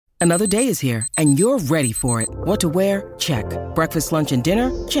Another day is here, and you're ready for it. What to wear? Check. Breakfast, lunch, and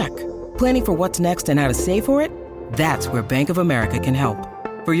dinner? Check. Planning for what's next and how to save for it? That's where Bank of America can help.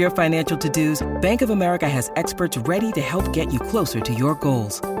 For your financial to-dos, Bank of America has experts ready to help get you closer to your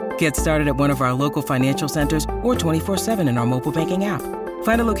goals. Get started at one of our local financial centers or 24/7 in our mobile banking app.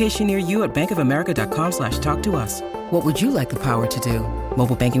 Find a location near you at bankofamerica.com/talktous. What would you like the power to do?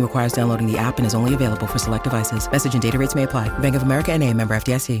 Mobile banking requires downloading the app and is only available for select devices. Message and data rates may apply. Bank of America N.A., member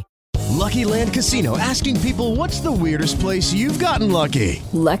FDIC. Lucky Land Casino, asking people, what's the weirdest place you've gotten lucky?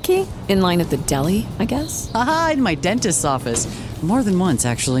 Lucky? In line at the deli, I guess? Aha, in my dentist's office. More than once,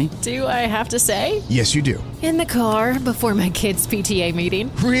 actually. Do I have to say? Yes, you do. In the car before my kids' PTA meeting.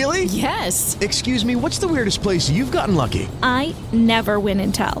 Really? Yes. Excuse me, what's the weirdest place you've gotten lucky? I never win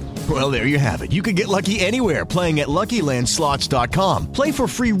and tell. Well, there you have it. You can get lucky anywhere, playing at LuckyLandSlots.com. Play for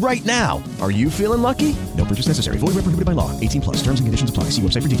free right now. Are you feeling lucky? No purchase necessary. Void where prohibited by law. 18+. Terms and conditions apply. See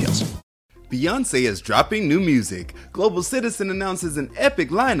website for details. Beyoncé is dropping new music. Global Citizen announces an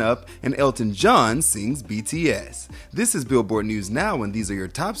epic lineup, and Elton John sings BTS. This is Billboard News Now, and these are your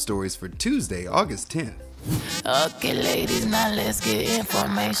top stories for Tuesday, August 10th. Okay, ladies, now let's get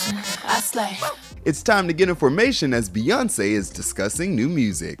information. I slay. It's time to get information as Beyoncé is discussing new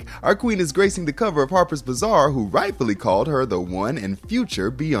music. Our queen is gracing the cover of Harper's Bazaar, who rightfully called her the one and future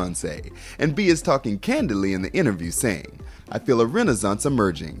Beyoncé. And B is talking candidly in the interview, saying, I feel a renaissance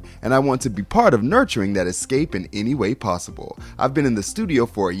emerging, and I want to be part of nurturing that escape in any way possible. I've been in the studio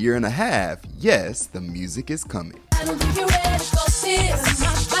for a year and a half. Yes, the music is coming.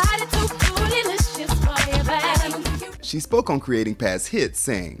 She spoke on creating past hits,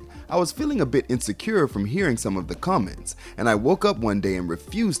 saying, I was feeling a bit insecure from hearing some of the comments, and I woke up one day and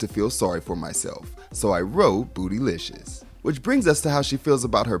refused to feel sorry for myself. So I wrote Bootylicious. Which brings us to how she feels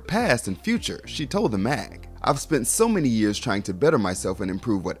about her past and future. She told the mag, I've spent so many years trying to better myself and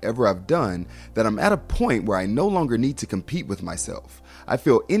improve whatever I've done that I'm at a point where I no longer need to compete with myself. I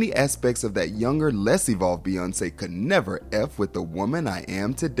feel any aspects of that younger, less evolved Beyoncé could never F with the woman I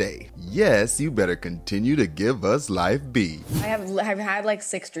am today. Yes, you better continue to give us life, B. I've had like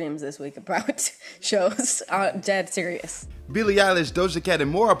 6 dreams this week about shows. Dead serious. Billie Eilish, Doja Cat, and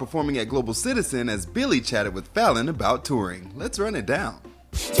more are performing at Global Citizen as Billie chatted with Fallon about touring. Let's run it down.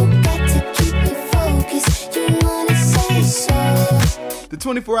 The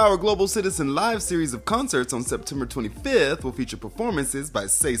 24-hour Global Citizen live series of concerts on September 25th will feature performances by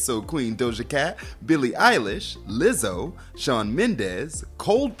Say So Queen Doja Cat, Billie Eilish, Lizzo, Shawn Mendes,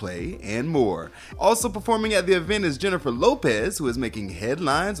 Coldplay, and more. Also performing at the event is Jennifer Lopez, who is making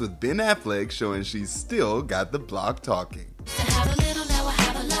headlines with Ben Affleck, showing she's still got the block talking.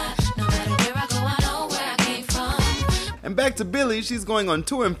 And back to Billie, she's going on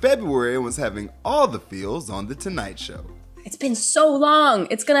tour in February and was having all the feels on The Tonight Show. It's been so long.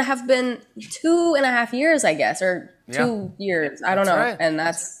 It's gonna have been 2.5 years, I guess, or 2 years. I don't know. Right. And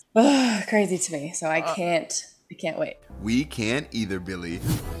that's crazy to me. So I can't wait. We can't either, Billie.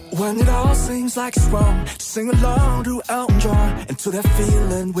 When it all seems like it's wrong, sing along to Elton John and to that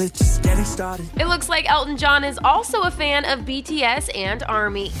feeling we're just getting started. It looks like Elton John is also a fan of BTS and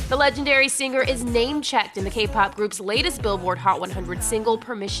ARMY. The legendary singer is name-checked in the K-pop group's latest Billboard Hot 100 single,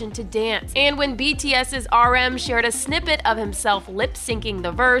 Permission to Dance. And when BTS's RM shared a snippet of himself lip-syncing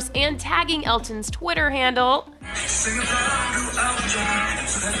the verse and tagging Elton's Twitter handle, sing along to Elton John and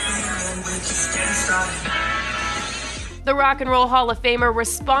to that feeling we're just getting started. The Rock and Roll Hall of Famer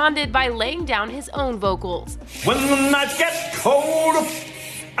responded by laying down his own vocals. When the nights get cold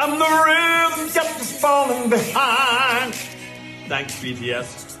and the rhythm gets falling behind. Thanks,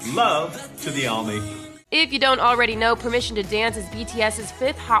 BTS. Love to the army. If you don't already know, Permission to Dance is BTS's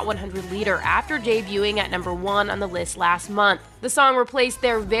 5th Hot 100 leader after debuting at number 1 on the list last month. The song replaced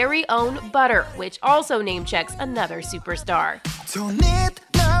their very own Butter, which also name-checks another superstar. Don't need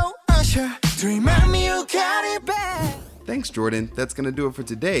no usher to remind me you got it back. Thanks, Jordan. That's going to do it for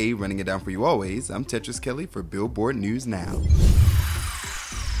today. Running it down for you always, I'm Tetris Kelly for Billboard News Now.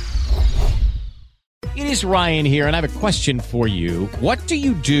 It is Ryan here, and I have a question for you. What do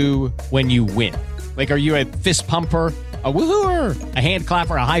you do when you win? Like, are you a fist pumper, a woohooer, a hand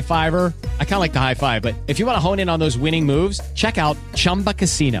clapper, a high fiver? I kind of like the high five, but if you want to hone in on those winning moves, check out Chumba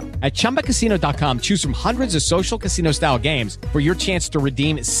Casino. At ChumbaCasino.com, choose from hundreds of social casino-style games for your chance to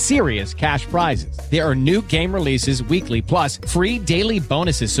redeem serious cash prizes. There are new game releases weekly, plus free daily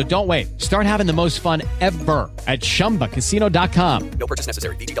bonuses, so don't wait. Start having the most fun ever at ChumbaCasino.com. No purchase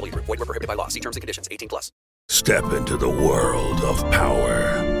necessary. VGW. Void where prohibited by law. See terms and conditions. 18+. Step into the world of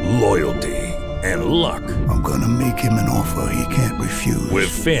power, loyalty, and luck. I'm gonna make him an offer he can't refuse. With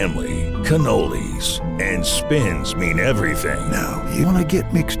family, cannolis, and spins mean everything. Now, you wanna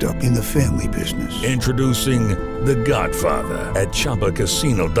get mixed up in the family business. Introducing The Godfather at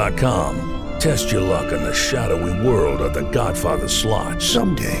ChumbaCasino.com. Test your luck in the shadowy world of The Godfather slot.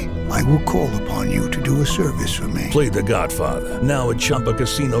 Someday, I will call upon you to do a service for me. Play The Godfather, now at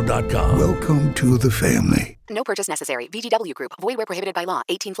ChumbaCasino.com. Welcome to the family. No purchase necessary. VGW Group. Void where prohibited by law.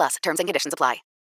 18+. Terms and conditions apply.